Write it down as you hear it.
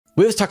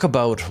We always talk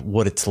about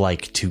what it's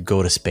like to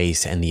go to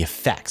space and the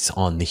effects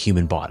on the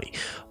human body.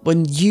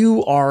 When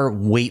you are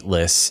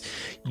weightless,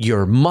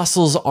 your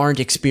muscles aren't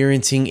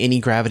experiencing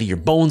any gravity, your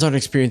bones aren't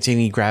experiencing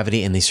any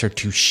gravity, and they start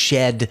to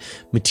shed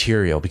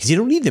material because you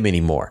don't need them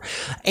anymore.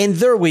 And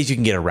there are ways you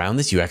can get around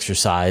this. You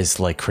exercise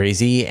like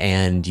crazy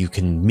and you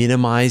can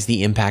minimize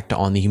the impact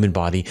on the human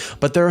body.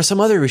 But there are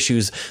some other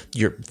issues.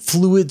 Your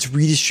fluids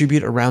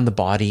redistribute around the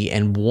body,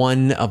 and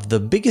one of the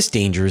biggest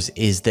dangers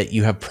is that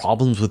you have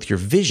problems with your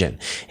vision.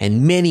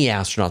 And many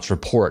astronauts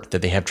report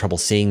that they have trouble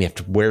seeing. They have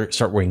to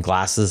start wearing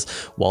glasses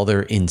while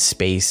they're in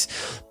space.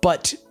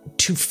 But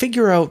to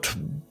figure out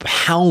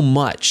how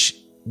much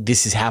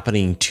this is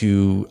happening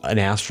to an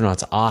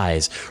astronaut's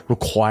eyes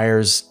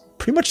requires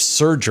pretty much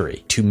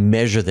surgery to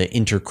measure the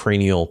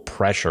intracranial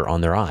pressure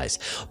on their eyes.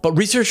 But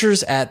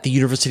researchers at the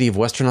University of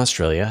Western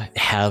Australia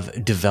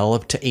have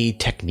developed a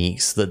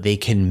technique so that they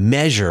can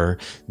measure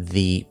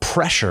the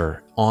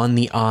pressure on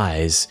the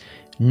eyes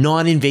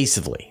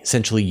non-invasively,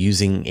 essentially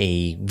using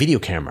a video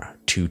camera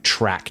to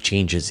track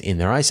changes in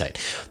their eyesight.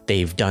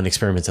 They've done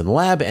experiments in the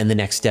lab, and the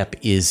next step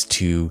is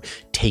to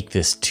take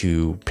this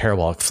to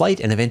parabolic flight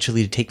and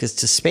eventually to take this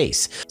to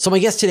space. So my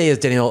guest today is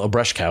Danail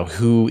Obreschkow,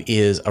 who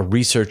is a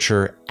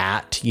researcher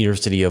at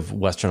University of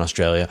Western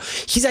Australia.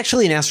 He's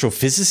actually an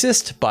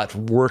astrophysicist, but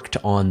worked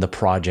on the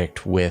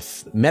project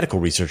with medical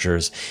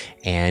researchers,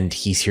 and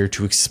he's here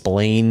to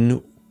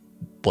explain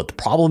what the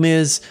problem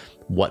is,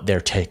 what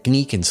their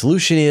technique and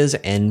solution is,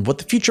 and what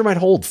the future might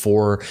hold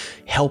for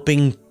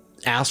helping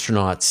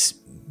astronauts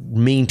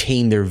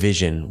maintain their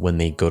vision when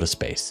they go to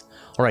space.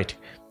 All right,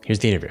 here's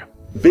the interview.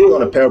 Being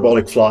on a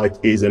parabolic flight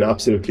is an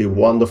absolutely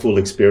wonderful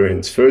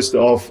experience. First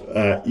off,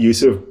 you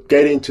sort of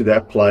get into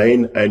that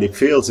plane and it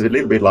feels a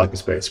little bit like a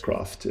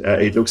spacecraft.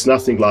 It looks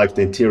nothing like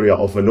the interior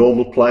of a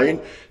normal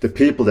plane. The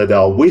people that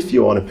are with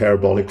you on a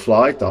parabolic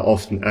flight are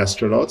often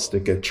astronauts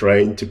that get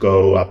trained to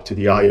go up to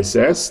the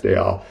ISS. They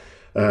are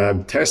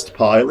test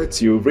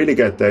pilots. You really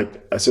get that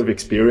sort of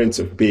experience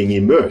of being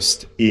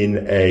immersed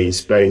in a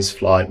space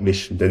flight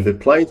mission. Then the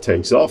plane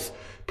takes off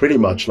pretty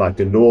much like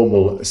a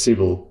normal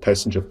civil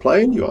passenger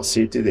plane. You are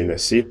seated in a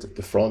seat at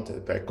the front and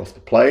the back of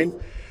the plane.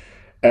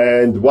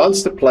 And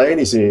once the plane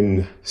is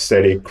in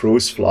steady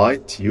cruise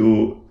flight,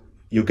 you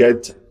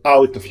get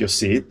out of your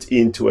seat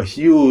into a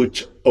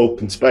huge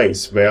open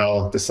space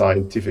where the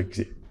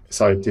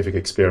scientific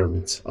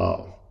experiments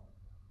are.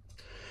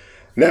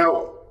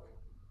 Now,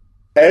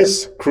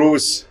 as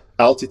cruise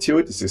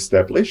altitude is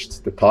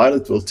established, the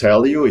pilot will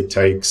tell you it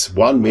takes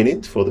 1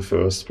 minute for the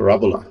first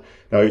parabola.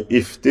 Now,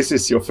 if this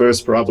is your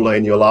first parabola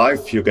in your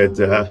life, you get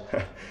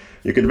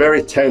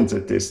very tense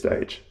at this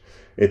stage.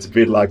 It's a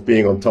bit like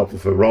being on top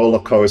of a roller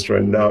coaster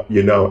and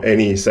you know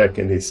any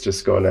second it's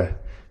just going to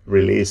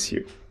release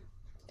you.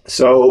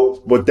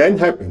 So what then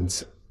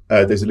happens,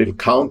 there's a little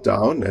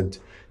countdown, and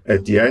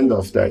at the end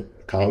of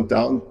that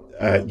countdown,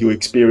 you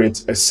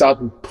experience a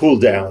sudden pull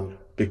down,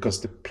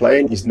 because the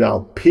plane is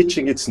now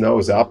pitching its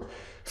nose up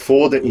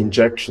for the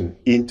injection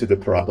into the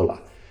parabola.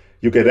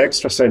 You get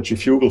extra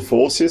centrifugal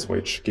forces,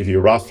 which give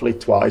you roughly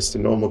twice the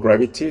normal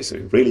gravity, so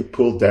you really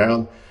pull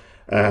down,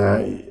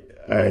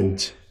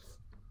 and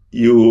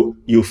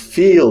you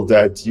feel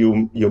that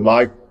you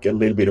might get a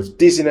little bit of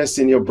dizziness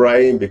in your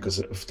brain because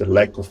of the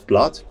lack of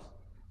blood.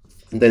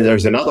 And then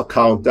there's another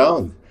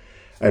countdown,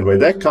 and when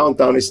that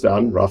countdown is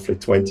done, roughly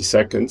 20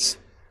 seconds,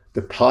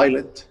 the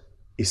pilot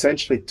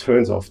essentially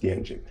turns off the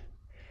engine.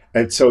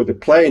 And so the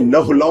plane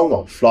no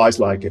longer flies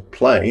like a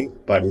plane,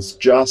 but it's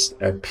just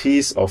a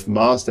piece of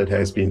mass that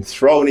has been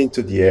thrown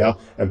into the air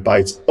and by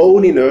its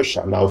own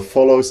inertia now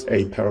follows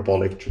a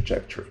parabolic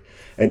trajectory.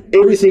 And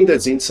everything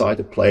that's inside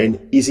the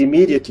plane is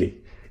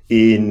immediately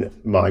in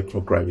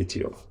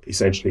microgravity, or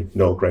essentially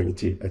no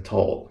gravity at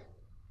all.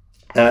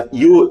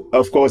 You,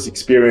 of course,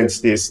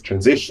 experience this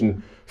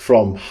transition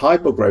from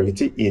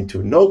hypergravity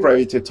into no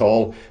gravity at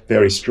all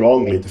very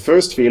strongly. The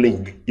first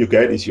feeling you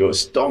get is your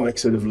stomach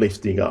sort of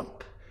lifting up.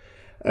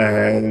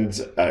 And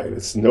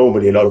it's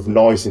normally a lot of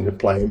noise in the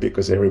plane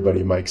because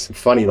everybody makes some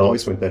funny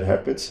noise when that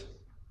happens.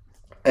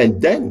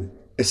 And then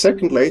a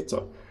second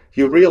later,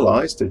 you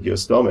realize that your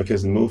stomach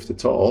hasn't moved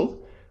at all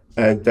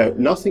and that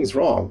nothing's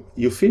wrong.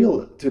 You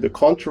feel, to the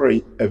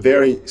contrary, a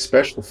very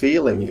special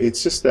feeling.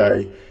 It's just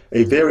a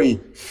very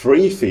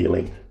free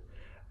feeling.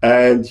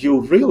 And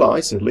you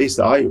realize, at least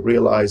I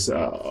realize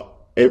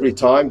every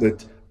time,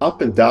 that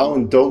up and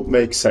down don't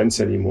make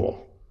sense anymore.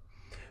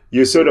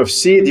 You sort of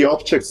see the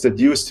objects that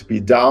used to be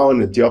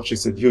down and the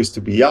objects that used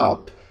to be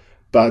up,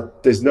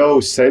 but there's no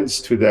sense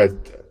to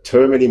that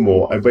term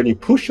anymore. And when you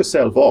push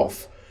yourself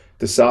off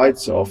the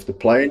sides of the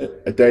plane,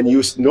 then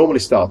you normally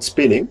start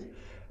spinning,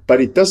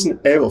 but it doesn't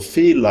ever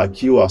feel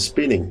like you are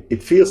spinning.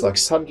 It feels like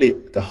suddenly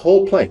the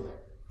whole plane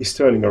is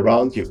turning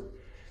around you.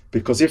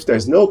 Because if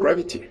there's no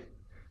gravity,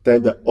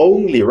 then the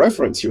only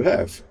reference you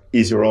have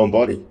is your own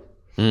body.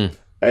 Mm.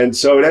 And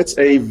so that's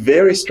a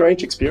very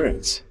strange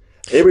experience.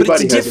 Everybody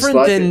but it's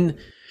different than,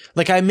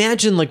 like, I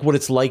imagine like what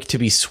it's like to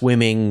be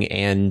swimming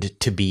and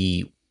to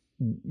be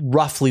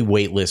roughly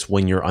weightless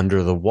when you're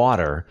under the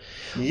water.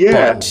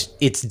 Yeah. But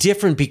it's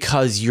different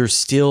because you're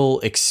still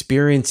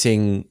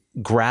experiencing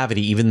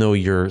gravity even though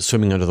you're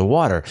swimming under the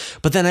water.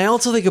 But then I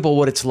also think about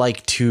what it's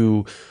like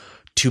to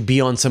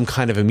be on some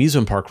kind of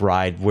amusement park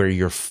ride where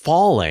you're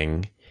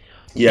falling,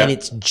 and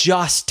it's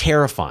just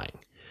terrifying.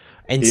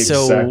 And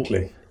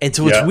exactly.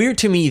 So it's weird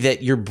to me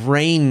that your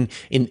brain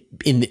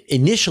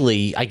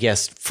initially, I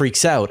guess,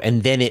 freaks out,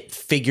 and then it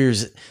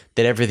figures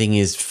that everything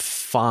is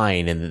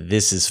fine and that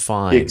this is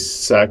fine.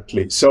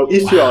 Exactly. So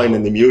if you are in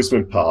an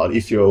amusement park,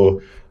 if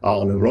you are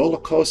on a roller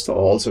coaster,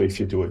 also if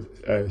you do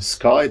a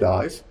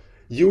skydive,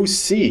 you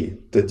see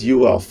that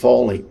you are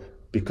falling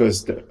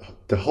because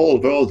the whole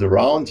world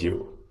around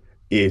you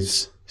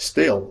is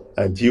still,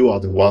 and you are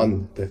the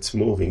one that's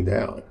moving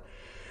down.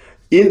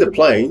 In the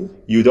plane,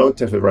 you don't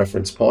have a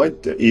reference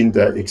point. In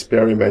the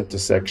experimenter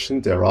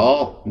section, there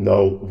are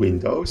no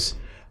windows,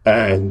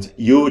 and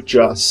you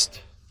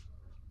just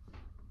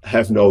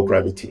have no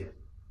gravity.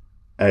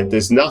 And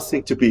there's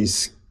nothing to be,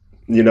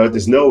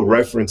 there's no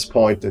reference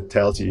point that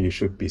tells you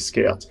should be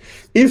scared.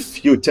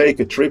 If you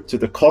take a trip to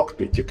the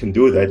cockpit, you can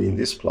do that in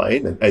this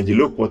plane, and you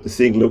look what the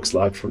thing looks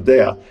like from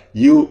there,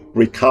 you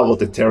recover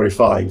the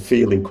terrifying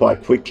feeling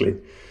quite quickly.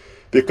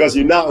 Because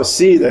you now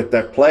see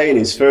that plane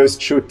is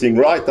first shooting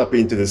right up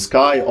into the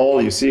sky,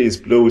 all you see is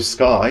blue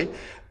sky,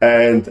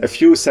 and a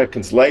few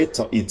seconds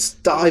later it's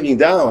diving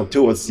down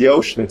towards the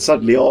ocean, and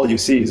suddenly all you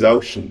see is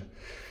ocean.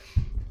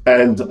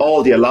 And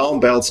all the alarm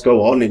bells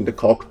go on in the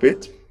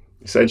cockpit,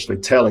 essentially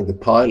telling the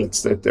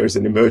pilots that there's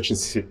an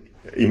emergency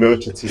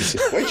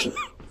situation.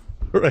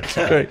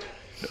 Right.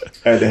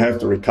 And they have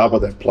to recover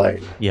that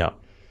plane. Yeah.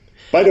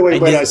 By the way,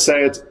 I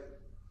said,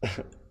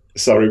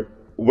 sorry,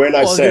 when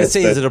I was said going to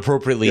say, is it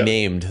appropriately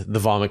named the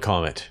vomit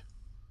comet?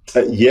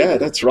 Yeah,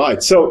 that's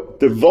right. So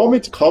the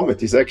vomit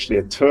comet is actually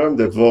a term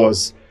that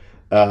was,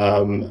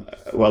 that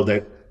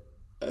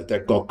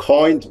got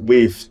coined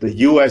with the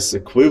US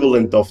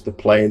equivalent of the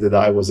plane that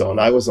I was on.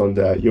 I was on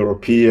the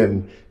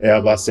European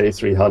Airbus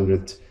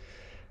A300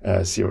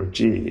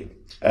 0G.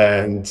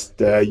 And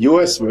the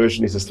US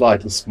version is a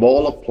slightly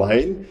smaller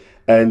plane,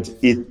 and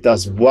it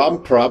does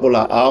one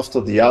parabola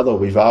after the other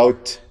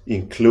without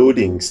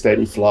including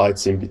steady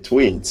flights in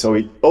between. So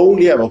it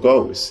only ever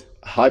goes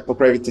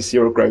hypergravity,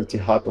 zero gravity,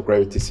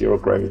 hypergravity, zero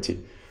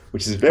gravity,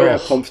 which is very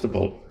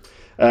uncomfortable.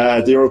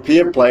 The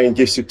European plane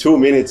gives you 2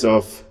 minutes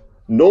of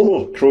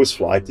normal cruise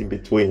flight in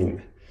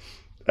between.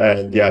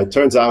 And yeah, it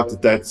turns out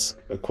that that's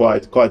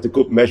quite a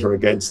good measure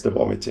against the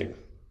vomiting.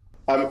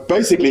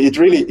 Basically, it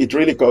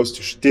really goes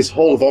to this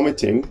whole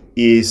vomiting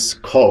is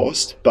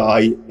caused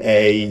by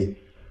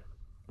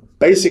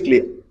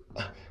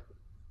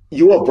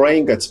your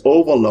brain gets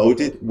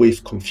overloaded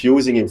with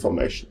confusing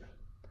information.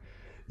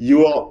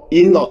 Your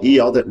inner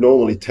ear that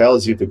normally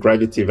tells you the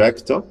gravity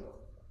vector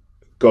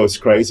goes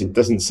crazy.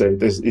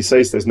 It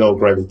says there's no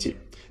gravity.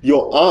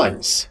 Your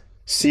eyes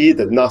see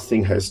that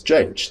nothing has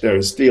changed. There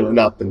is still an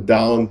up and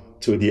down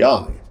to the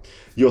eye.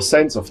 Your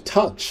sense of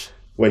touch,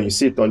 when you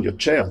sit on your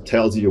chair,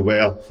 tells you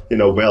where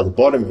the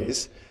bottom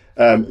is.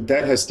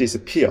 That has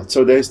disappeared.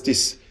 So there's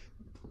this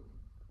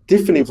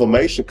different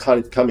information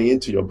coming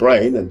into your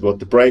brain, and what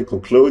the brain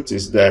concludes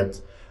is that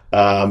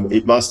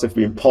it must have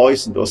been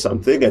poisoned or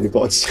something, and it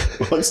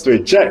wants to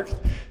eject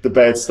the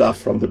bad stuff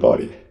from the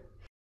body.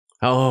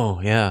 Oh,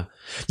 yeah.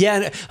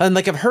 Yeah, and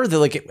like I've heard that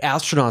like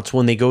astronauts,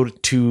 when they go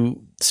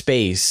to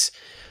space,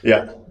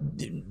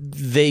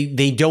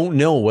 they don't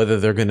know whether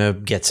they're going to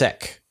get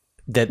sick.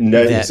 That's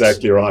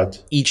exactly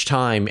right. Each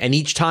time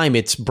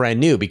it's brand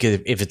new, because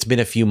if it's been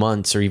a few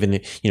months or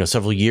even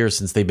several years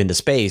since they've been to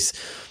space,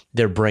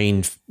 their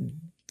brain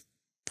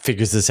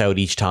figures this out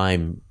each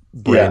time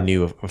brand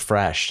new,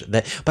 fresh.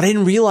 But I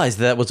didn't realize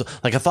that was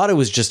like, I thought it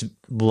was just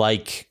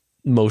like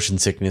motion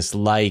sickness,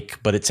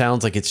 but it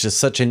sounds like it's just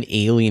such an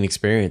alien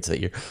experience that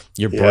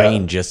your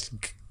brain just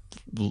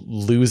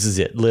loses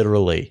it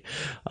literally.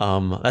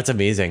 That's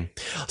amazing.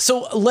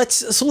 So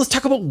let's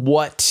talk about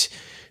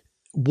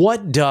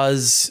what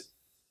does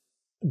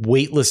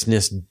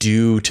weightlessness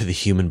do to the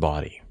human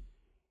body?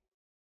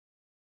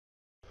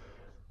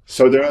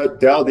 So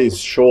there are these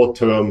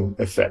short-term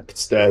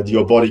effects that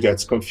your body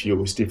gets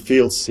confused, it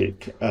feels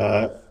sick.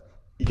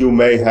 You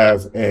may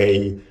have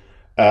a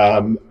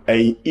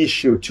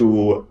issue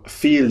to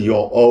feel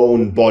your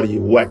own body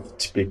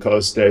weight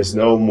because there's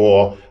no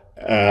more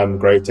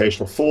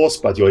gravitational force,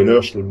 but your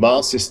inertial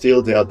mass is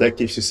still there. That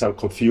gives you some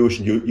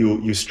confusion.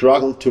 You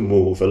struggle to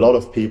move. A lot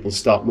of people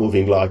start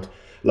moving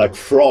like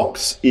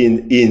frogs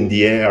in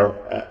the air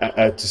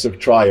to sort of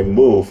try and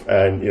move,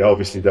 and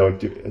obviously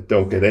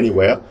don't get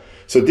anywhere.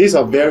 So these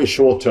are very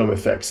short-term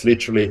effects,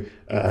 literally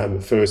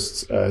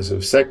first sort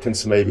of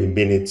seconds, maybe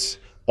minutes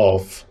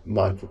of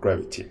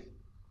microgravity.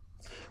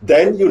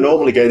 Then you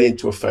normally get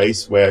into a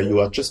phase where you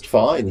are just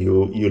fine.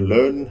 You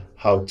learn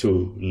how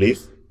to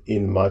live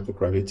in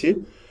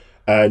microgravity,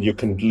 and you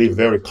can live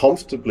very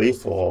comfortably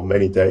for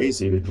many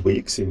days, even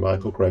weeks in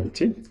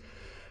microgravity.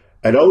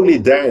 And only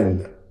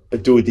then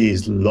do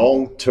these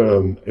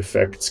long-term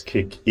effects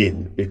kick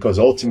in, because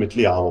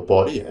ultimately our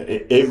body,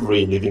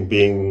 every living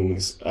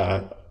being's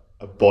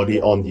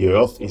body on the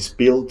earth is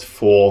built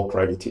for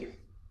gravity.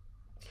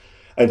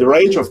 And the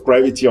range of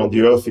gravity on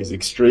the earth is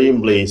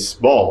extremely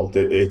small.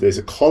 There's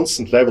a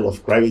constant level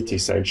of gravity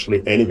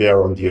essentially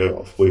anywhere on the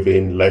earth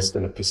within less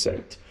than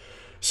 1%.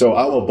 So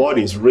our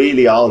bodies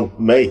really aren't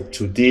made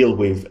to deal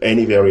with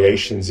any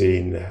variations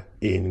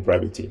in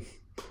gravity.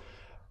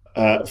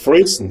 For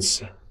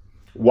instance,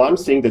 one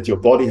thing that your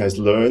body has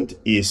learned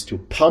is to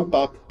pump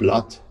up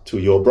blood to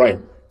your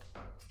brain.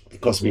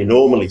 Because we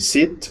normally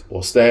sit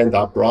or stand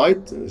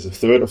upright. There's a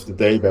third of the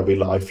day where we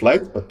lie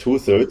flat, but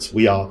 2/3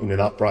 we are in an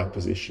upright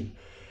position.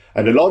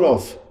 And a lot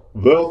of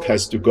work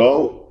has to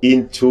go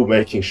into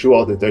making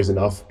sure that there's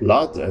enough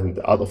blood and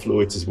other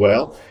fluids as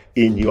well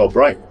in your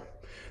brain.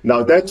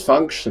 Now that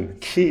function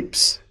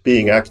keeps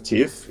being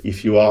active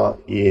if you are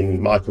in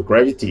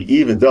microgravity,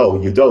 even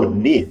though you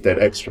don't need that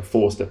extra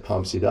force that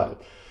pumps it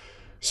out.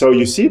 So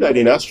you see that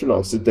in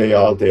astronauts that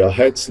their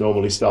heads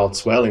normally start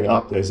swelling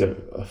up. There's a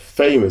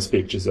famous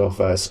pictures of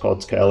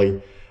Scott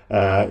Kelly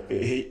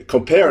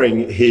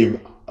comparing him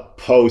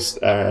post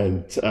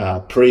and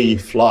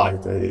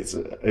pre-flight.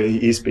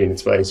 He's been in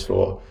space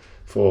for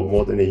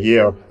more than a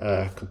year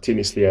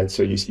continuously, and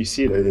so you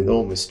see that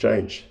enormous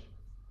change.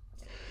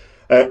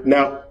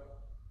 Now,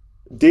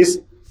 this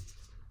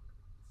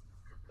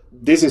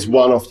is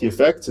one of the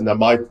effects, and I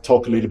might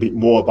talk a little bit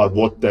more about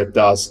what that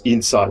does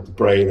inside the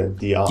brain and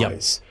the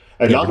eyes.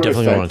 Yep. Yeah, we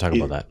definitely want to talk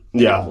about that.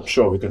 Yeah, I'm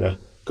sure we're going to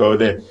go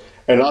there.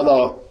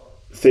 Another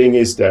thing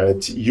is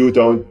that you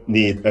don't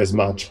need as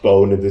much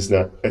bone and there's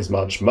not as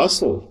much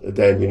muscle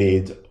than you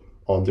need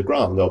on the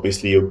ground.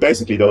 Obviously, you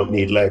basically don't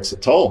need legs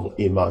at all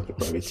in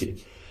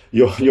microgravity.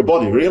 Your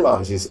body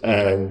realizes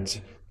and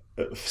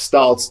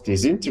starts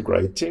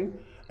disintegrating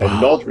and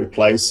not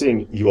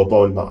replacing your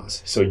bone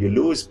mass. So you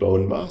lose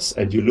bone mass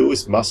and you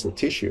lose muscle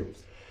tissue.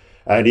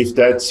 And if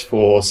that's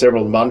for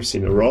several months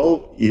in a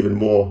row, even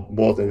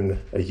more than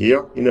a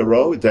year in a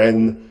row,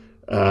 then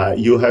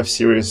you have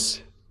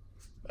serious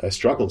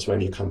struggles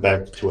when you come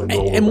back to a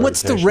normal. And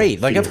what's the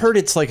rate? Like I've heard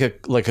it's like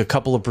a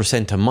couple of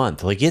 % a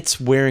month. Like it's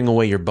wearing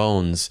away your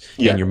bones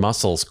and your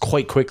muscles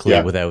quite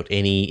quickly without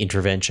any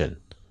intervention.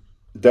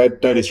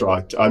 That is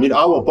right. I mean,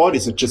 our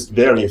bodies are just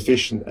very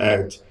efficient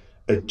at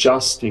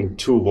adjusting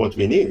to what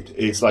we need.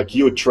 It's like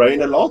you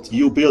train a lot,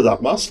 you build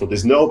up muscle.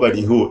 There's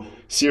nobody who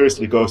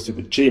seriously goes to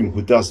the gym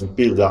who doesn't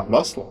build up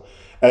muscle.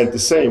 And the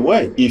same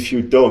way, if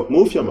you don't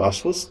move your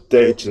muscles,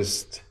 they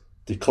just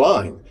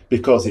decline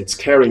because it's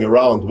carrying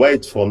around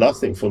weight for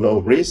nothing, for no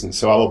reason.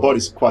 So our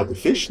body's quite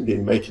efficient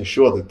in making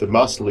sure that the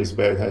muscle is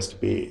where it has to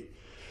be.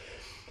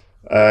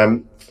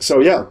 So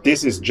yeah,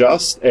 this is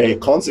just a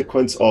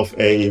consequence of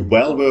a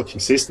well-working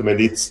system, and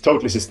it's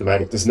totally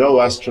systematic. There's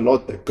no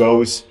astronaut that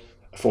goes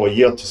for a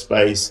year to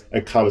space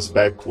and comes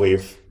back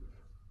with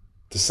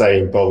the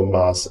same bone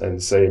mass and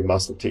the same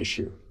muscle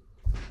tissue.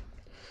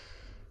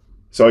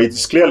 So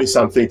it's clearly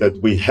something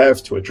that we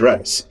have to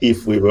address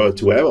if we were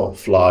to ever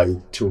fly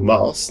to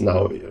Mars.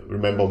 Now,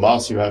 remember,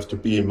 Mars, you have to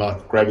be in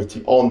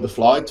microgravity on the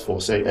flight for,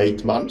 say,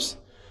 8 months.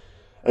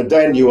 And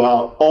then you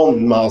are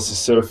on Mars'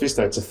 surface.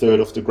 That's a third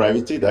of the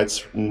gravity.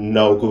 That's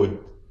no good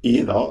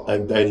either.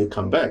 And then you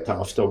come back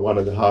after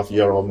 1.5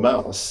 years on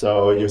Mars.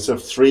 So you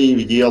have 3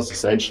 years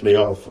essentially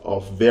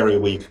of very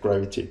weak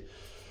gravity.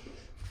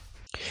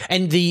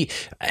 And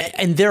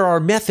there are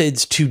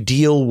methods to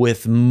deal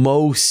with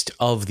most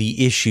of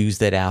the issues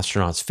that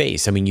astronauts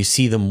face. I mean, you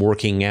see them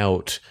working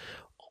out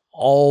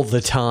all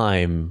the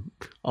time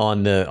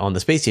on the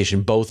space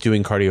station, both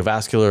doing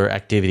cardiovascular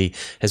activity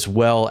as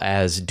well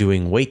as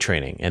doing weight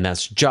training, and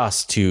that's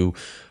just to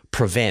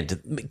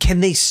prevent. Can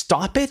they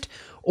stop it,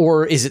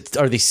 or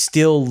are they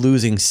still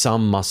losing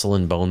some muscle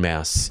and bone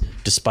mass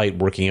despite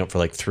working out for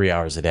like 3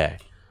 hours a day?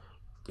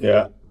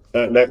 Yeah.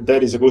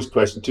 That is a good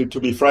question. To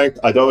be frank,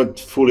 I don't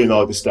fully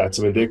know the stats.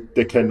 I mean,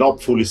 they cannot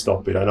fully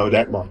stop it. I know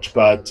that much.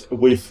 But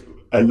with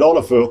a lot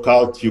of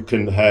workout, you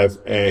can have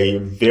a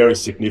very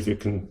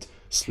significant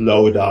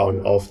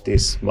slowdown of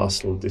this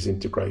muscle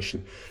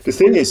disintegration. The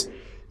thing is,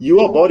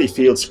 your body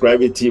feels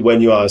gravity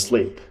when you are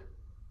asleep.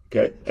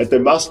 Okay, and the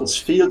muscles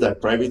feel that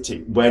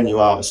gravity when you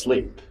are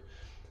asleep.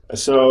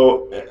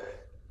 So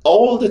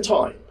all the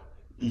time,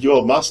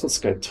 your muscles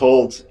get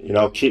told,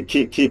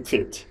 keep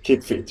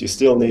fit. You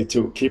still need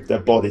to keep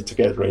that body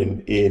together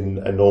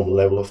in a normal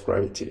level of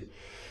gravity.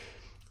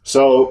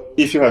 So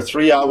if you have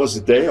 3 hours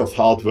a day of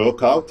hard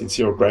workout in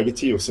zero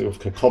gravity, you sort of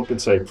can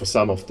compensate for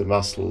some of the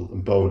muscle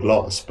and bone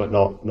loss, but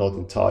not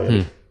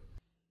entirely.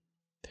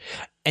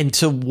 And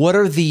so what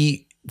are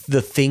the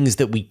things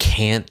that we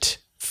can't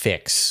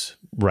fix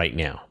right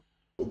now?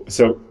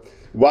 So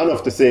one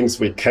of the things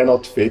we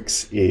cannot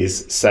fix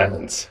is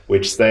SANS,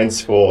 which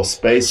stands for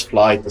Space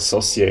Flight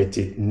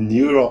Associated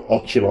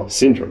Neuroocular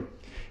Syndrome.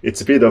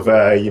 It's a bit of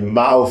a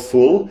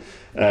mouthful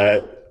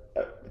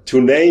to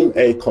name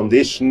a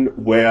condition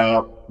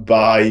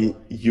whereby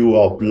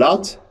your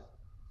blood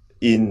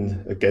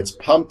gets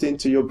pumped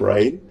into your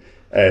brain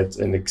at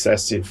an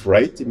excessive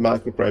rate in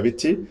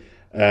microgravity,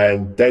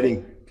 And that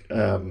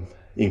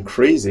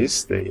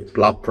increases the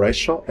blood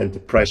pressure and the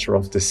pressure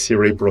of the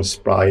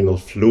cerebrospinal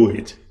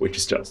fluid, which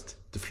is just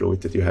the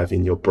fluid that you have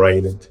in your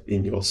brain and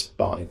in your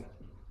spine.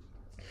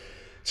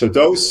 So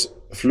those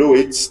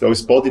fluids,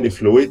 those bodily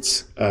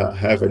fluids,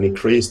 have an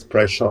increased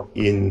pressure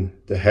in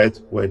the head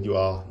when you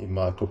are in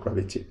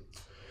microgravity.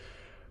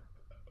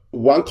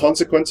 One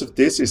consequence of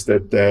this is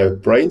that the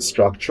brain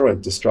structure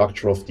and the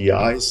structure of the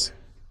eyes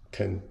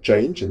can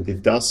change, and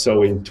it does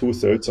so in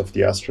 2/3 of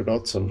the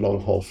astronauts on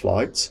long-haul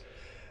flights.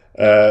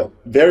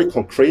 Very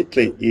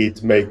concretely,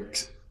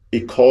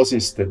 it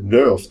causes the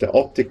nerve, the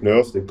optic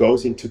nerve that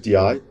goes into the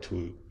eye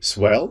to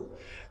swell,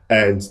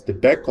 and the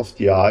back of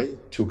the eye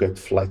to get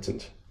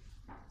flattened.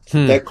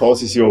 That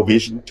causes your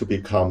vision to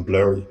become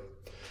blurry.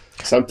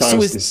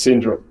 Sometimes this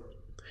syndrome...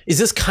 Is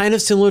this kind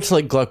of similar to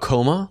like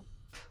glaucoma?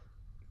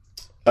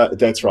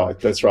 That's right.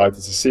 That's right.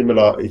 It's a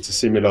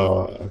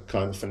similar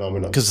kind of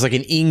phenomenon. Because it's like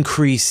an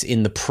increase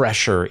in the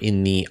pressure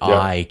in the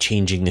eye,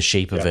 changing the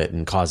shape of it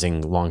and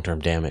causing long-term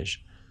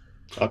damage.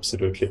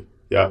 Absolutely.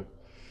 Yeah.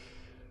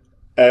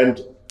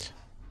 And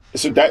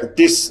so that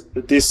this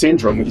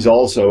syndrome is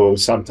also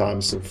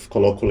sometimes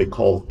colloquially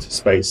called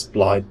space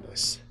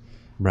blindness.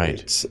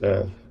 Right. It's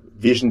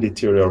vision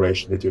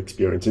deterioration that you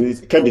experience, and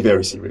it can be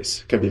very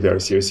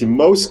serious. In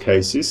most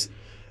cases,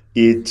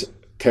 it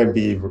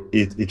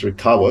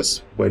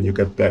recovers when you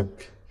get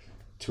back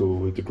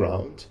to the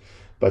ground,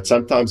 but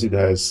sometimes it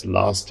has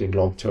lasting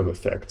long-term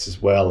effects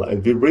as well.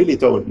 And we really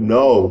don't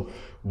know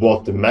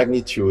what the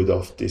magnitude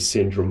of this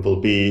syndrome will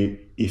be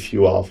if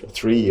you are for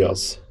 3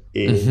 years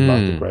in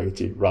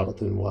microgravity rather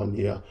than 1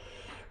 year.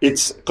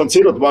 It's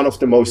considered one of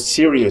the most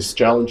serious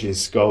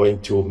challenges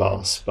going to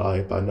Mars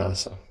by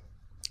NASA.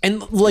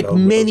 And like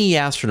many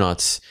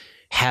astronauts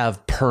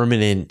have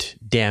permanent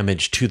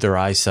damage to their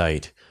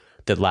eyesight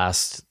that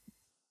lasts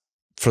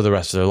for the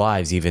rest of their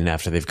lives, even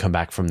after they've come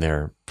back from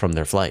their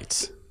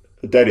flights.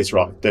 That is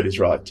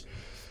right.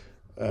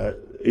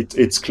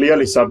 It's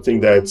clearly something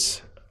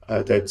that's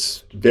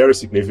very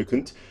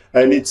significant,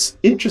 and it's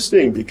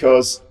interesting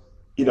because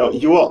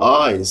your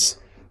eyes,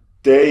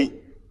 they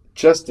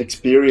just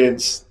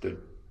experience the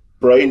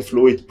brain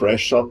fluid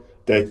pressure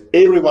that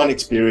everyone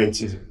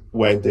experiences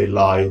when they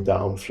lie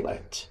down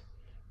flat.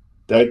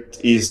 That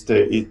is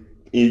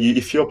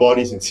if your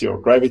body is in zero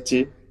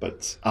gravity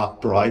but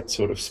upright,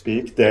 so to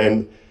speak,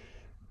 then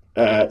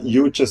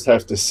you just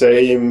have the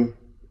same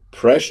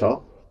pressure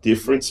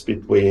difference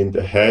between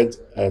the head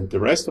and the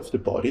rest of the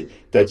body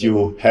that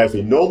you have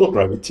in normal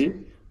gravity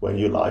when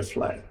you lie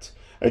flat.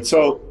 And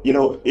so,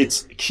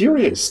 it's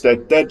curious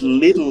that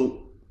little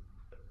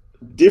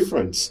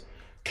difference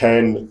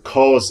can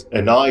cause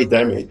an eye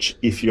damage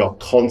if you are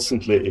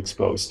constantly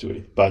exposed to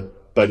it.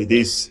 But it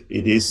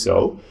is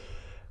so.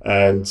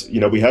 And,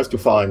 we have to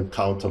find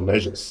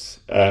countermeasures.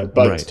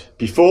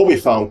 Before we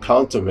found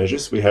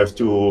countermeasures, we have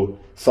to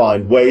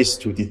find ways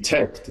to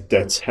detect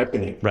that's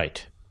happening.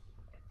 Right.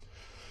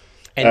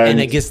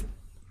 And I guess,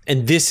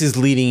 and this is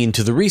leading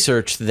into the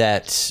research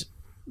that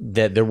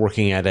they're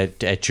working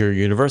at your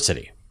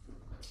university.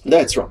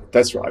 That's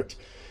right.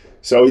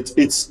 So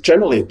it's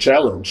generally a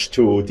challenge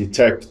to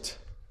detect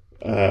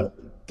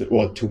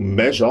or to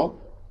measure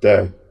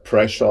the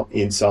pressure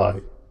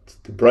inside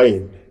the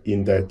brain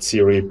in that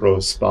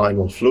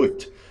cerebrospinal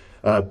fluid.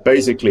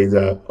 Basically,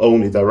 the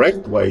only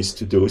direct ways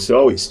to do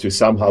so is to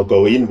somehow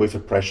go in with a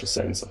pressure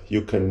sensor.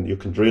 You can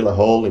drill a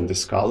hole in the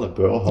skull, a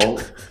burr hole,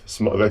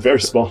 a very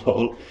small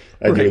hole,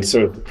 and you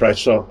insert the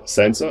pressure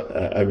sensor.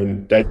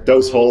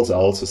 Those holes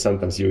are also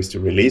sometimes used to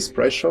release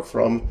pressure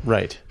from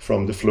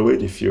the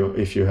fluid if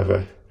you have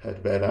had a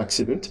bad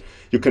accident.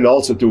 You can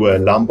also do a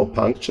lumbar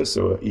puncture,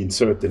 so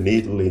insert the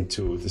needle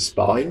into the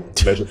spine,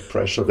 measure the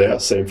pressure there,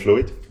 same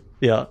fluid.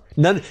 Yeah,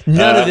 none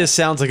of this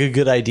sounds like a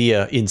good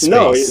idea in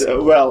space.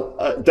 No,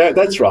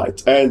 that's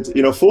right. And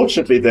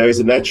fortunately, there is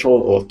a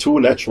natural or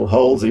two natural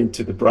holes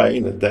into the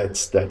brain, and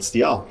that's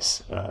the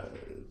eyes.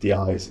 The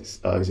eyes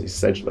is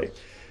essentially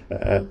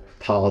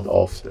part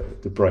of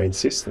the brain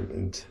system,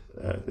 and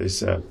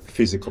there's a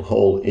physical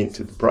hole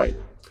into the brain.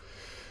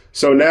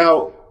 So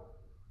now,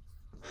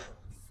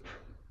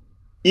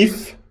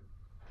 if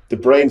the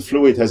brain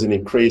fluid has an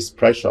increased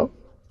pressure,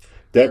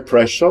 that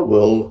pressure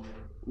will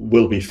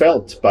be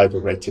felt by the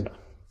retina.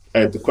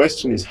 And the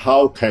question is,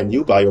 how can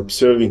you, by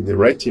observing the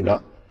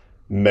retina,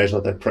 measure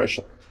that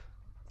pressure?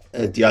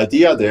 And the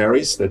idea there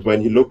is that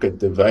when you look at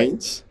the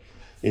veins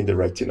in the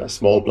retina,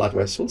 small blood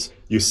vessels,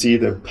 you see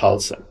them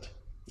pulsate.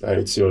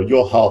 And it's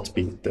your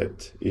heartbeat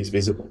that is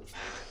visible.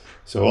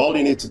 So all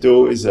you need to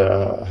do is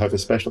have a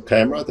special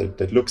camera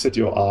that looks at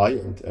your eye,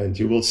 and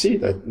you will see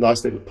that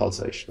nice little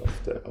pulsation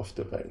of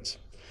the veins.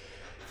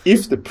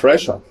 If the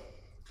pressure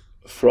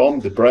from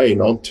the brain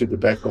onto the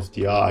back of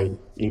the eye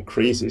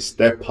increases,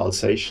 that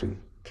pulsation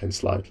can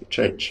slightly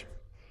change.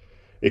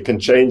 It can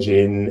change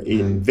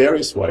in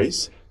various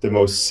ways. The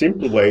most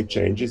simple way it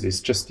changes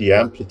is just the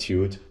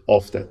amplitude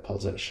of that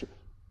pulsation.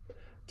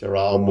 There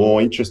are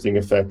more interesting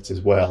effects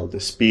as well. The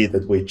speed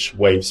at which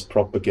waves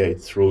propagate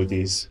through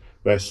these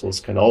vessels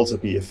can also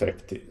be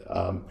affected.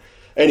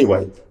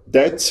 Anyway,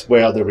 that's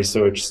where the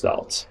research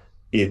starts.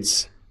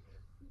 It's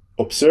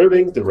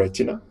observing the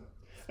retina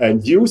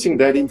and using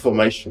that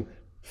information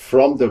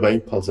from the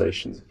vein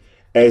pulsations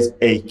as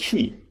a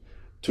key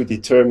to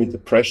determine the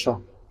pressure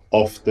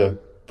of the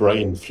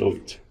brain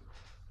fluid.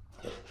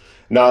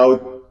 Now,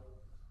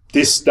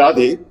 this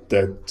study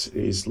that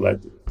is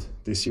led at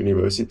this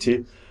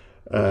university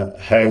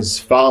has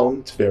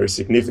found very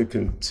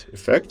significant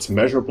effects,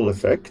 measurable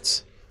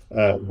effects,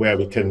 where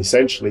we can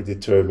essentially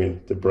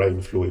determine the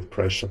brain fluid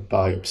pressure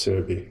by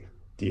observing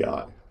the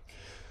eye.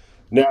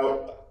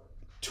 Now,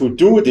 to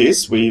do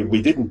this,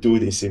 we didn't do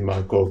this in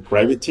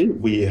microgravity.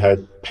 We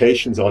had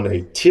patients on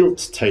a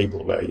tilt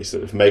table where you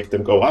sort of make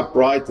them go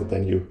upright, and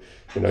then you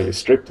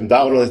strip them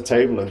down on the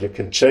table, and you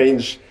can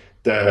change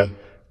their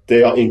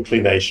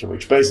inclination,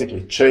 which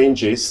basically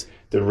changes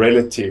the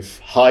relative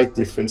height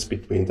difference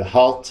between the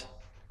heart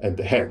and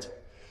the head.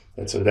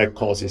 And so that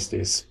causes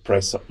this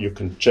pressure. You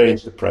can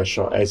change the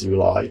pressure as you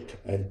like,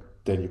 and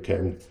then you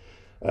can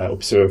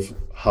observe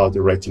how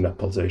the retina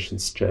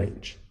pulsations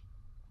change.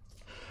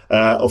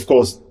 Of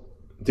course,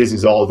 this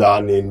is all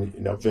done in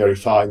very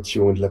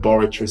fine-tuned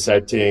laboratory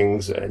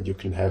settings, and you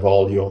can have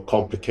all your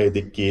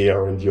complicated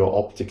gear and your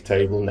optic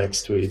table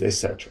next to it,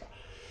 etc.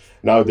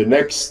 Now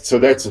so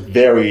that's a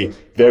very,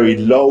 very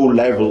low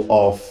level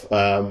of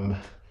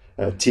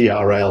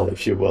TRL,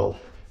 if you will,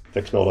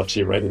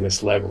 technology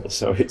readiness level.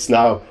 So it's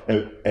now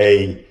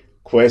a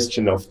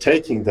question of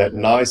taking that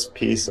nice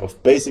piece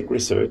of basic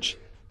research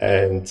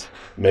and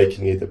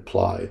making it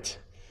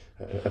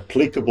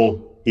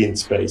applicable in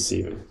space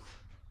even.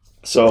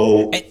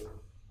 So,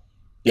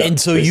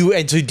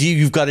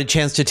 you've got a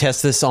chance to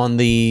test this on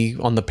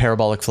the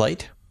parabolic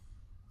flight?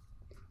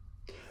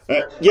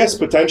 Yes,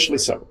 potentially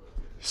so.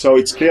 So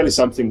it's clearly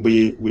something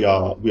we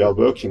are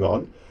working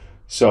on.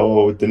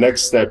 So the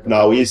next step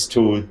now is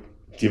to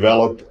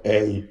develop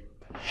a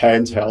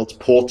handheld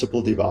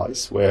portable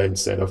device where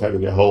instead of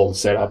having a whole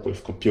setup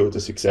with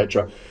computers,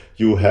 etc.,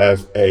 you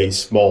have a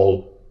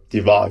small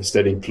device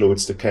that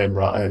includes the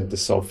camera and the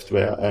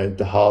software and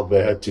the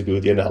hardware to do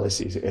the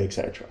analysis,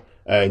 etc.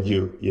 And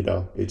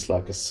it's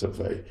like a sort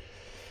of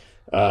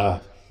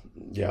a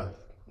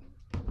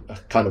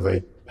kind of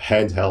a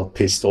handheld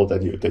pistol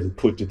that you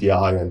put to the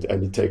eye, and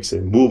it takes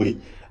a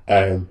movie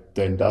and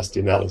then does the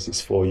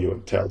analysis for you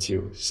and tells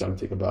you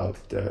something about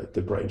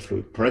the brain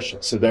fluid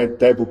pressure. So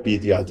that would be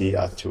the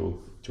idea to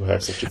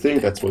have such a thing.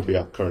 That's what we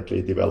are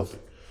currently developing.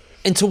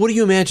 And so what do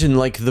you imagine,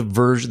 like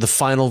the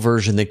final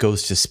version that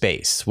goes to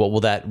space? What will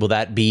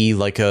that be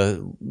like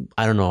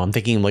I don't know, I'm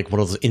thinking like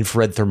one of those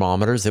infrared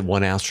thermometers that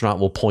one astronaut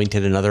will point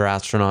at another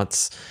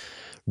astronaut's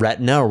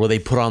retina, or will they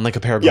put on like a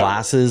pair of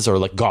glasses or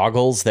like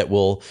goggles that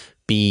will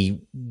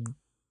be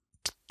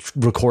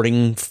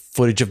recording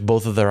footage of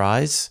both of their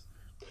eyes?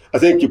 I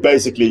think you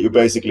basically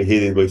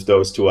hit it with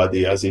those two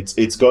ideas.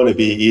 It's going to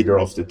be either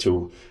of the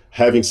two.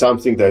 Having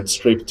something that's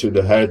stripped to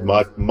the head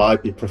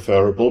might be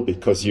preferable,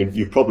 because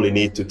you probably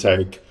need to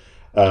take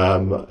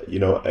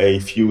a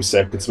few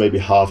seconds, maybe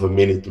half a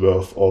minute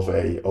worth of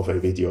a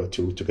video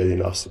to get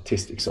enough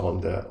statistics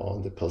on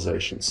the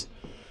pulsations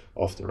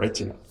of the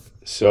retina.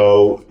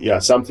 So yeah,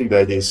 something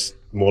that is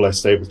more or less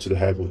stable to the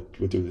head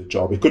would do the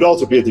job. It could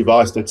also be a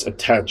device that's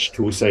attached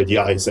to, say, the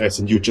ISS,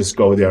 and you just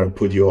go there and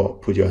put your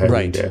head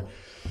in there.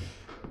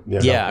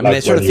 I mean, I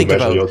sort of think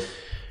about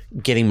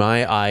getting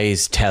my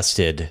eyes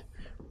tested,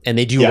 and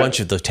they do a bunch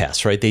of the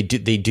tests, right? They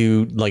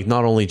do like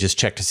not only just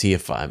check to see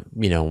if I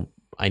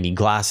need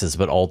glasses,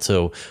 but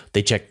also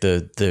they check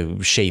the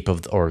shape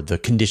of or the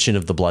condition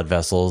of the blood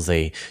vessels.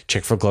 They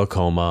check for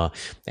glaucoma,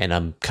 and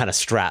I'm kind of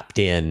strapped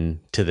in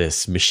to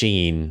this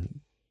machine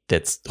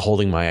that's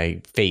holding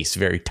my face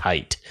very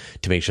tight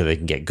to make sure they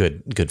can get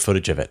good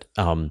footage of it.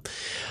 And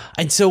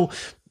so,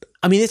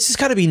 I mean, it's just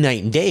got to be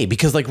night and day,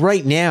 because like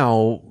right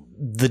now,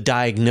 the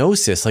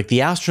diagnosis, like the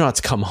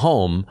astronauts come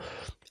home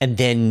and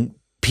then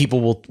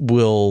people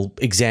will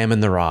examine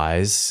their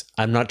eyes.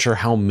 I'm not sure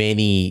how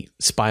many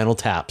spinal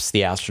taps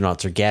the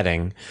astronauts are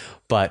getting,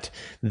 but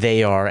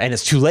they are, and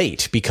it's too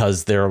late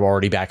because they're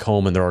already back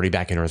home and they're already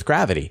back in Earth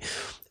gravity.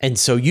 And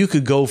so you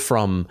could go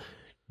from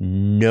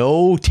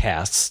no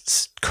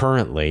tests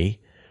currently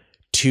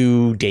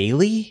to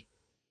daily,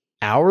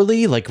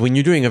 hourly. Like when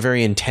you're doing a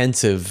very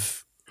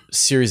intensive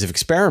series of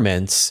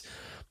experiments,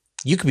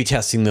 you could be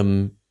testing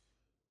them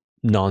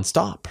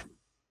nonstop.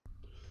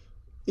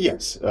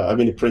 Yes, I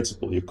mean, in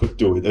principle, you could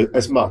do it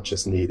as much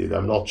as needed.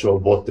 I'm not sure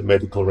what the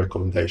medical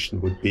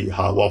recommendation would be,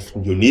 how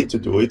often you need to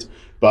do it,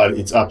 but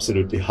it's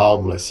absolutely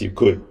harmless. You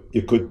could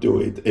do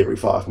it every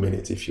 5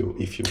 minutes if you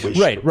wish.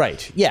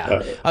 Right.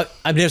 Yeah.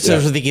 I'm just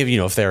thinking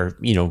of, if they're,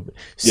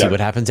 see what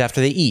happens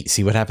after they eat,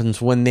 see what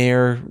happens when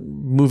they're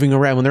moving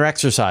around, when they're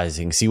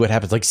exercising, see what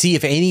happens, like see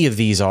if any of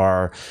these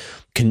are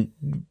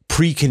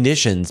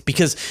preconditions,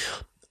 because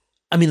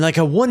I mean, like,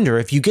 I wonder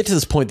if you get to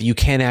this point that you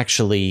can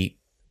actually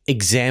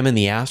examine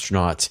the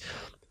astronauts,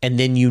 and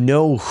then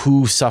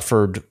who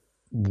suffered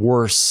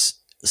worse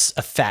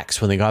effects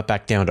when they got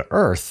back down to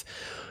Earth,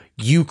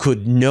 you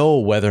could know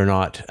whether or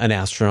not an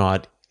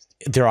astronaut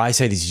their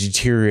eyesight is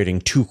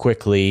deteriorating too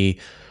quickly,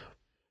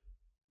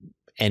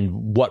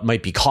 and what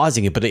might be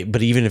causing it. But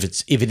even if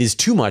it is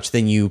too much,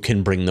 then you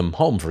can bring them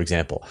home, for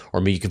example, or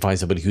maybe you can find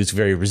somebody who's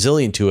very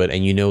resilient to it,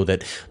 and you know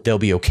that they'll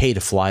be okay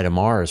to fly to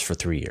Mars for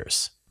 3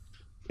 years.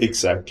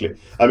 Exactly.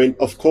 I mean,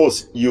 of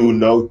course, you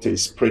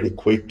notice pretty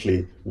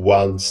quickly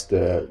once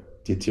the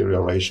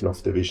deterioration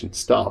of the vision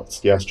starts.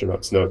 The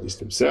astronauts notice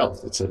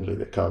themselves that suddenly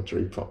they can't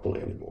read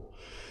properly anymore.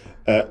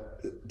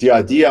 The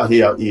idea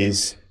here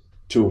is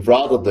to,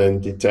 rather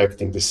than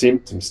detecting the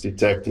symptoms,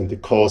 detecting the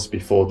cause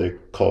before they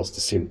cause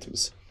the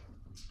symptoms,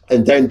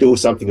 and then do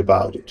something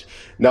about it.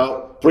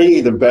 Now,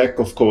 bringing them back,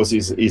 of course,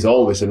 is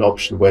always an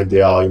option when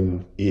they are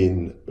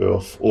in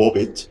Earth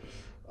orbit.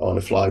 On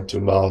a flight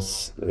to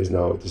Mars, there's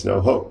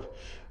no hope.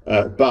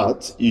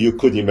 But you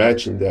could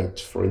imagine that,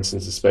 for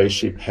instance, a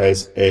spaceship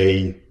has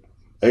a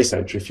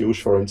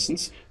centrifuge, for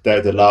instance,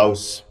 that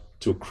allows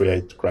to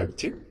create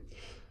gravity.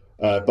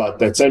 But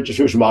that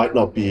centrifuge might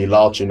not be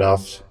large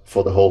enough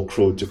for the whole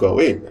crew to go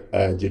in.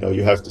 And,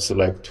 you have to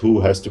select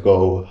who has to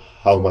go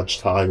how much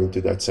time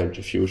into that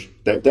centrifuge.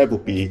 That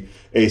would be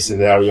a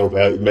scenario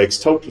where it makes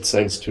total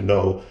sense to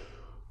know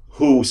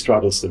who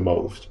struggles the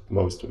most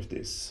with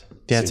this.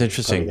 That's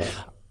interesting.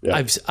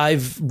 Yeah.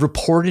 I've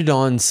reported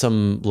on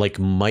some like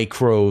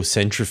micro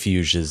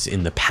centrifuges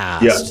in the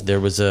past. Yeah. There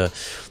was a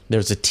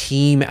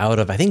team out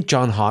of, I think,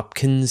 Johns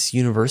Hopkins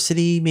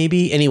University,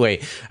 maybe.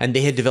 Anyway, and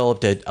they had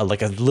developed a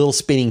little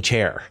spinning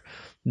chair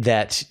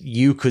that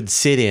you could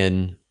sit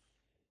in,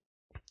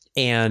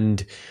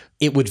 and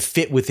it would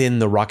fit within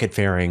the rocket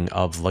fairing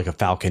of like a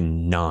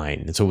Falcon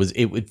 9. And so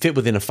it would fit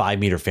within a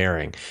 5-meter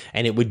fairing,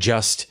 and it would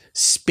just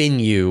spin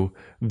you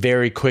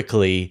very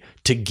quickly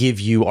to give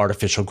you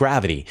artificial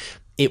gravity.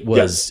 It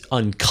was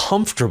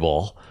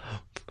uncomfortable,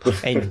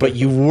 but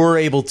you were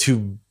able to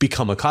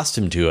become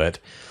accustomed to it.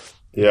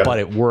 Yeah. But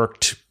it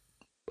worked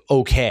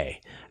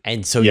okay.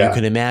 And so you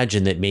can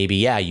imagine that maybe,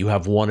 you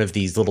have one of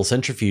these little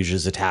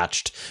centrifuges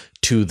attached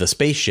to the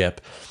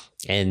spaceship,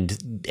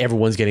 and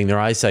everyone's getting their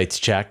eyesights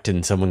checked,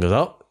 and someone goes,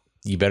 "Oh,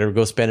 you better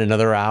go spend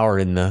another hour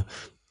in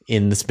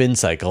the spin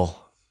cycle."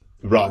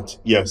 Right.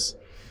 Yes,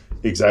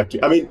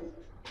 exactly. I mean,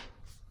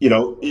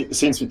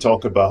 since we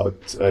talk about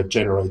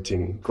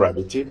generating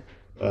gravity,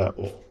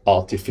 or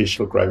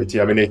artificial gravity.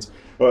 I mean,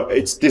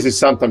 this is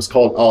sometimes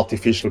called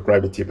artificial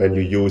gravity when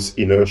you use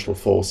inertial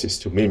forces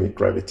to mimic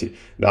gravity.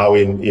 Now,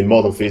 in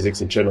modern physics,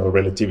 in general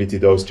relativity,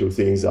 those two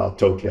things are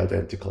totally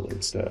identical.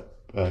 It's the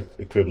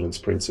equivalence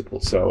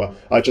principle. So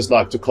I just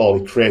like to call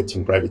it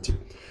creating gravity.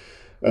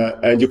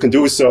 And you can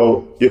do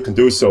so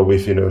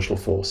with inertial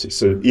forces.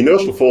 So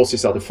inertial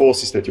forces are the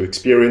forces that you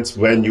experience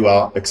when you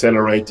are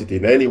accelerated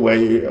in any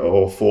way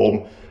or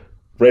form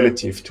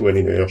relative to an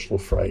inertial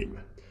frame.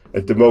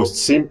 And the most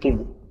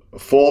simple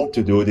form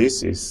to do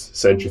this is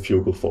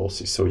centrifugal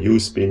forces. So you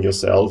spin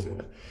yourself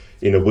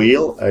in a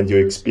wheel and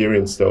you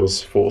experience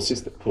those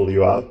forces that pull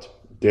you out.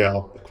 They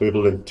are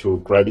equivalent to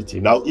gravity.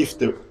 Now, if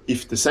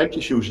the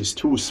centrifuge is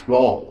too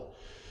small,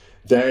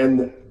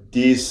 then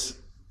this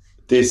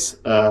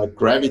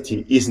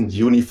gravity isn't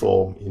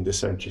uniform in the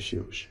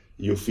centrifuge.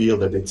 You feel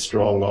that it's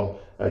stronger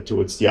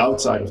towards the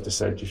outside of the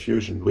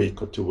centrifuge and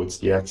weaker towards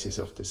the axis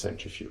of the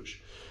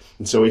centrifuge.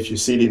 And so if you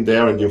sit in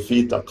there and your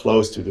feet are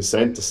close to the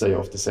center, say,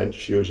 of the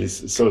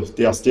centrifuge, so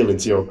they are still in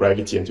zero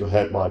gravity and your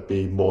head might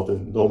be more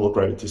than normal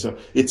gravity. So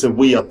it's a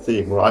weird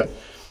thing, right?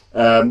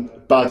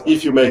 But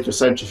if you make your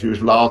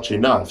centrifuge large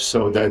enough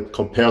so that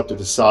compared to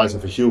the size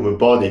of a human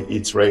body,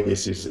 its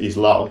radius is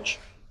large,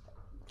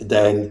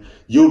 then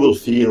you will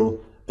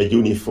feel a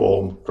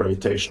uniform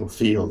gravitational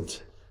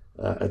field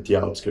at the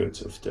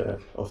outskirts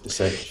of the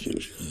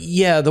centrifuge.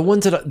 Yeah, the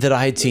ones that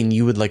I had seen,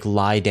 you would like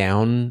lie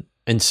down,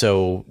 and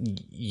so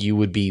you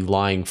would be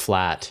lying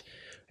flat,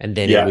 and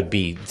then it would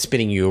be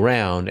spinning you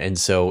around, and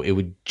so it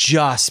would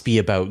just be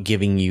about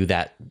giving you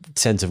that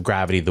sense of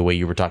gravity the way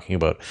you were talking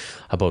about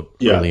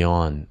early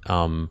on.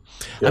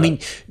 I mean,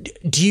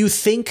 do you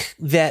think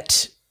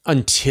that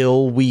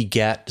until we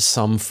get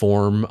some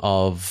form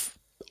of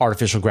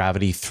artificial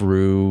gravity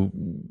through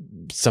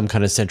some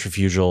kind of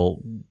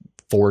centrifugal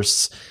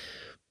force,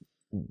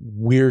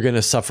 we're going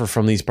to suffer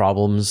from these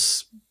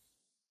problems?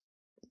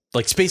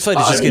 Like spaceflight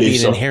is just going to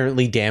be an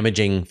inherently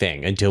damaging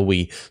thing until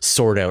we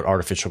sort out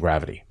artificial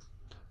gravity.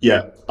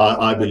 Yeah,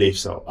 I believe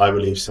so.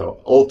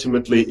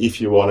 Ultimately, if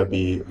you want to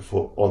be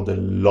on the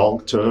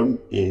long term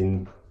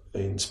in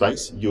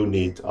space, you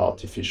need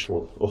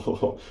artificial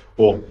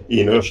or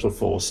inertial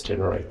force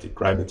generated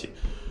gravity.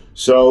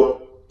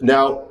 So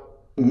now,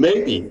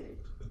 maybe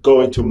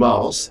going to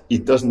Mars,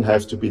 it doesn't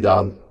have to be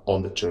done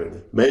on the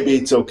journey. Maybe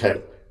it's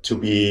okay to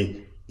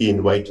be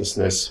in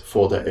weightlessness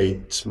for the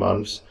 8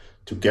 months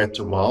to get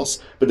to Mars.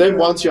 But then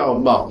once you're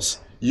on Mars,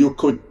 you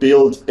could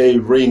build a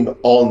ring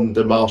on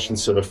the Martian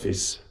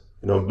surface,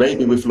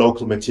 maybe with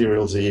local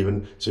materials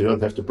even, so you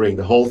don't have to bring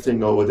the whole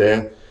thing over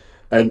there.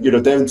 And,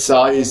 then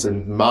size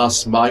and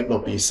mass might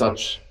not be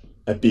such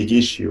a big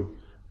issue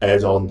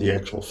as on the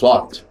actual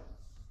flight.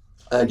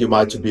 And you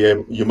might be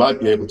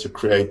able to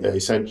create a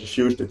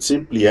centrifuge that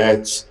simply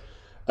adds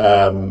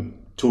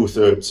to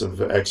 2/3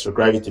 of extra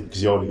gravity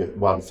because you only get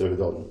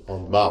 1/3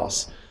 on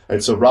Mars.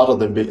 And so rather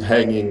than be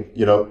hanging,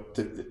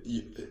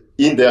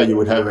 in there you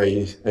would have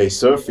a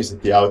surface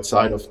at the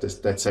outside of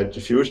that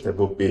centrifuge that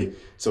would be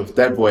sort of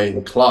that way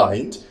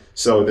inclined,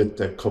 so that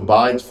the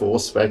combined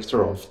force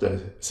vector of the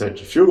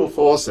centrifugal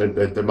force and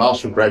the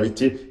Martian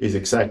gravity is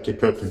exactly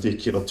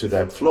perpendicular to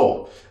that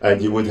floor.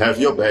 And you would have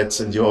your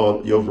beds and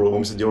your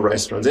rooms and your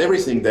restaurants,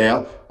 everything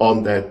there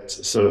on that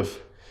sort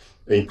of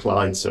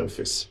inclined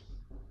surface.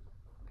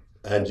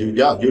 And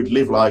you'd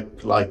live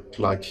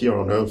like here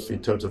on Earth in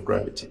terms of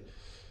gravity.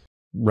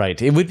 Right.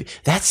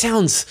 That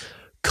sounds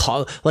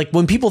like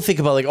when people think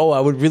about like, oh, I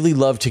would really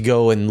love to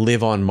go and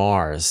live on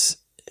Mars,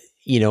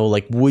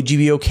 like, would you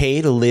be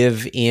okay to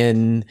live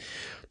in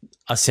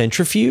a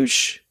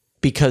centrifuge?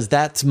 Because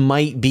that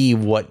might be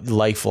what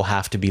life will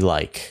have to be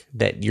like,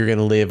 that you're going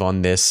to live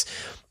on this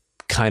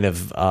kind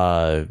of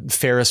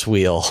Ferris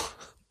wheel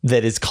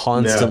that is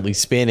constantly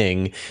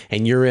spinning,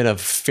 and you're in a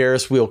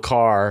Ferris wheel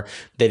car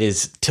that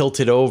is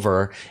tilted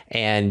over,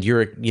 and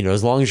you're,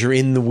 as long as you're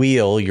in the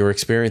wheel, you're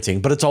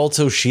experiencing, but it's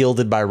also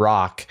shielded by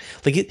rock.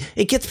 Like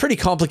it gets pretty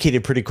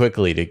complicated pretty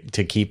quickly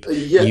to keep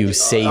you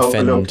safe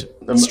and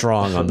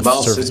strong on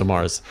the surface of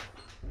Mars.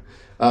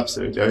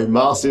 Absolutely. I mean,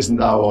 Mars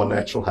isn't our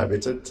natural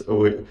habitat.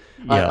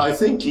 I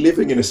think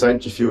living in a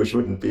centrifuge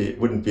wouldn't be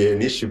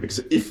an issue, because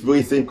if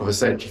we think of a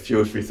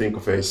centrifuge, we think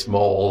of a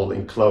small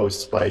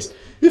enclosed space.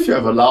 If you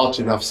have a large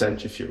enough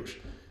centrifuge,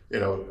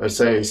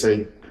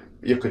 say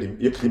you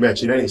could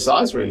imagine any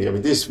size really. I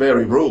mean, this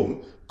very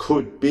room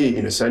could be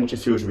in a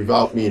centrifuge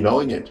without me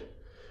knowing it.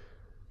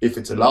 If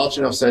it's a large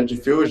enough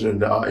centrifuge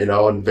and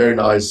and very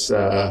nice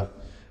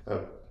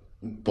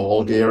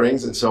ball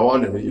gearings and so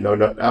on,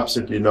 and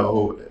absolutely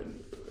no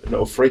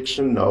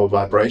friction, no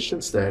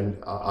vibrations, then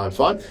I'm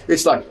fine.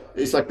 It's like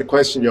the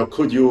question,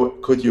 could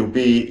you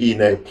be in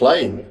a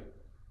plane?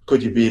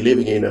 Could you be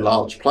living in a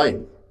large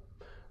plane?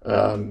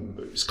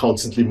 It's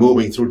constantly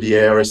moving through the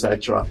air,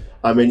 etc.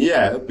 I mean,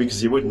 yeah,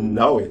 because you wouldn't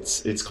know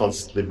it's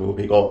constantly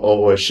moving,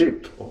 or a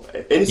ship, or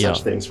any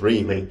such things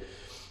really.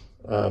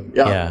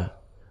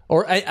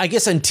 Or I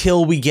guess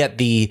until we get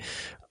the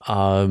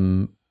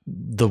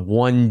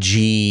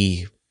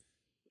 1G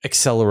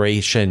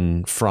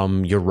acceleration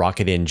from your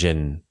rocket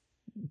engine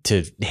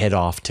to head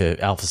off to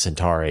Alpha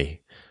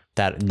Centauri,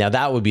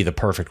 that would be the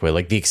perfect way,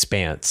 like the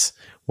Expanse,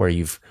 where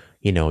you've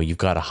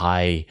got a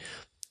high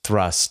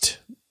thrust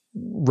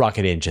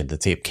rocket engine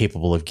that's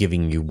capable of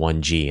giving you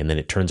 1G, and then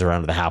it turns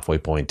around to the halfway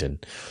point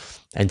and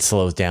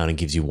slows down and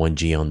gives you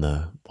 1G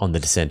on the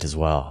descent as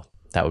well.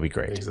 That would be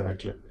great.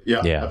 Exactly.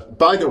 Yeah.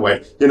 By the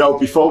way,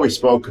 before we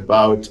spoke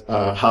about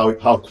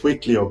how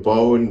quickly your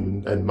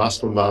bone and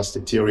muscle mass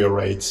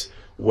deteriorates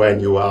when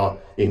you are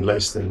in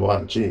less than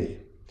 1G.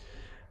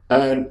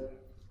 And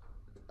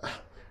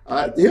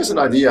here's an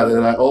idea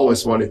that I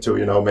always wanted to,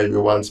 maybe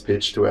once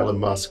pitch to Elon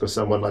Musk or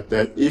someone like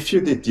that. If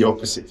you did the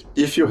opposite,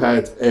 if you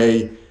had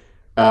a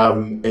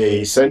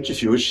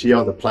centrifuge here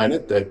on the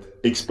planet that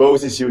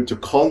exposes you to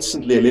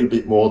constantly a little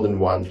bit more than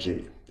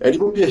 1G, and it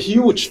would be a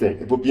huge thing.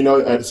 It would be,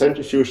 a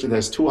centrifuge that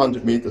has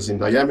 200 meters in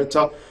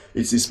diameter.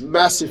 It's this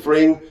massive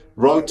ring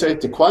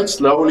rotating quite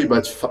slowly,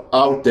 but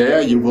out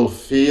there you will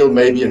feel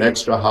maybe an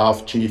extra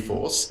half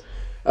G-force.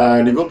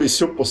 And it will be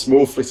super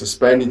smoothly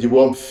suspended. You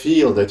won't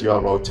feel that you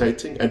are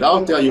rotating. And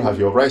out there you have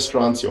your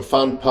restaurants, your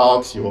fun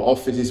parks, your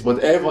offices,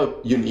 whatever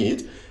you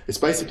need. It's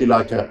basically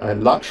like a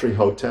luxury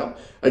hotel.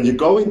 And you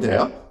go in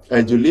there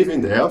and you live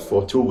in there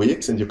for 2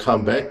 weeks, and you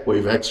come back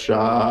with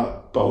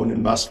extra bone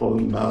and muscle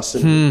and mass,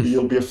 and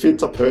you'll be a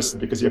fitter person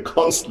because you're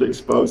constantly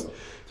exposed.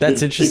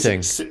 That's interesting.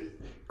 It's a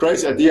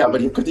crazy idea,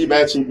 but you could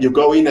imagine you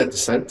go in at the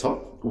center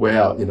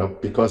where,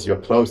 because you're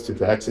close to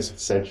the axis of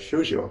the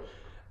centrifuge, your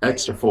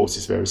extra force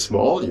is very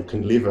small. You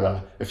can live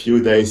a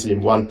few days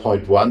in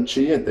 1.1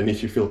 G, and then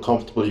if you feel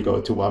comfortable, you go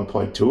to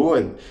 1.2,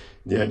 and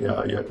you're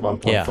at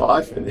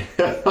 1.5,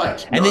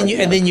 and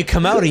then you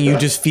come out and you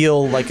just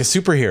feel like a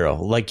superhero,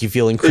 like you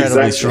feel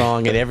incredibly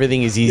strong and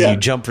everything is easy. You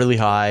jump really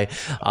high.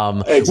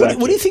 What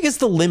do you think is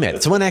the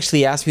limit? Someone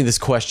actually asked me this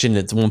question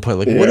at one point,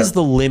 like, what is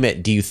the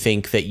limit, do you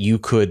think, that you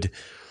could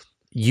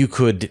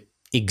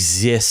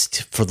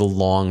exist for the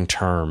long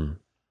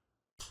term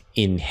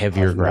in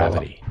heavier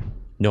gravity?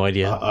 No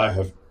idea. I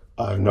have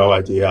no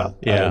idea.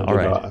 Yeah, all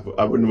right.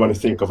 I wouldn't want to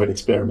think of an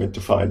experiment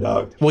to find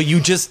out. Well, you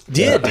just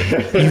did.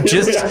 You're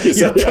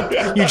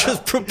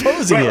just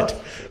proposing it.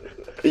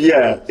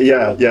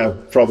 Yeah,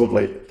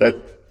 probably.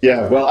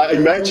 Well, I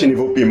imagine it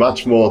would be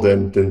much more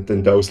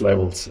than those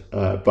levels,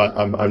 but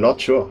I'm not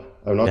sure.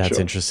 That's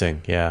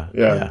interesting. Yeah.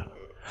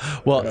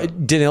 Well,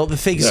 Danail,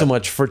 thank you so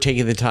much for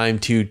taking the time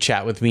to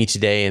chat with me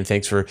today, and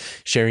thanks for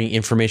sharing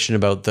information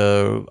about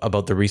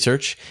the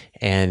research.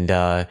 And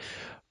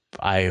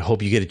I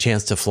hope you get a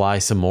chance to fly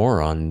some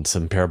more on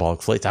some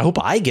parabolic flights. I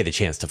hope I get a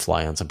chance to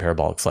fly on some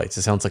parabolic flights.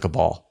 It sounds like a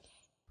ball.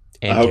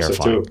 And I hope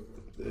terrifying. so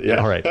too. Yeah.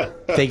 All right.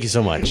 Thank you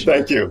so much.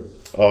 Thank you.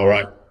 All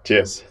right.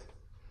 Cheers.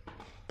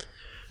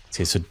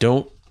 Okay,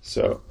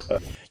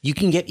 you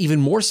can get even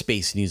more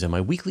space news on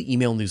my weekly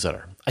email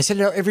newsletter. I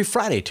send it out every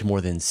Friday to more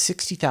than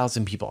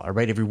 60,000 people. I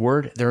write every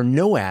word. There are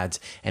no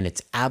ads, and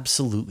it's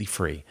absolutely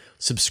free.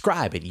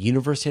 Subscribe at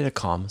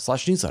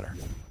universetoday.com/newsletter.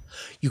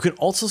 You can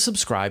also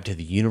subscribe to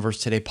the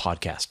Universe Today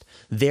podcast.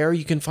 There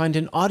you can find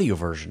an audio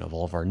version of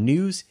all of our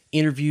news,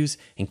 interviews,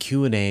 and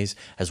Q&As,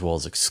 as well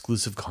as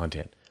exclusive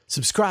content.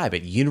 Subscribe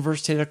at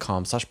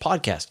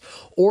universetoday.com/podcast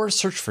or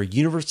search for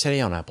Universe Today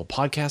on Apple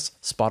Podcasts,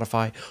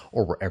 Spotify,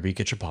 or wherever you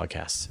get your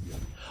podcasts.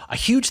 A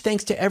huge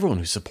thanks to everyone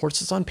who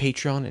supports us on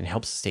Patreon and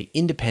helps us stay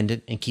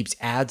independent and keeps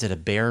ads at a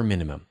bare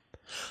minimum.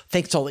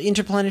 Thanks to all the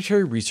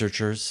interplanetary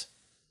researchers,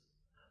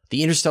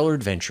 the interstellar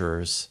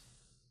adventurers,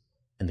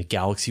 and the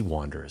galaxy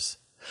wanderers.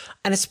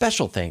 And a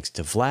special thanks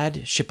to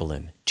Vlad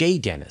Shipolin, Jay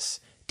Dennis,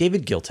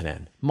 David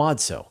Giltonen,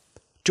 Modso,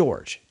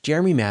 George,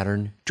 Jeremy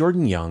Mattern,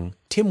 Jordan Young,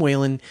 Tim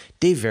Whalen,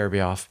 Dave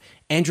Verbeoff,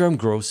 Andrew M.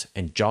 Gross,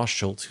 and Josh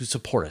Schultz, who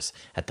support us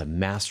at the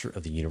Master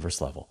of the Universe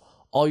level.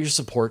 All your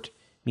support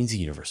means the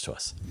universe to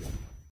us.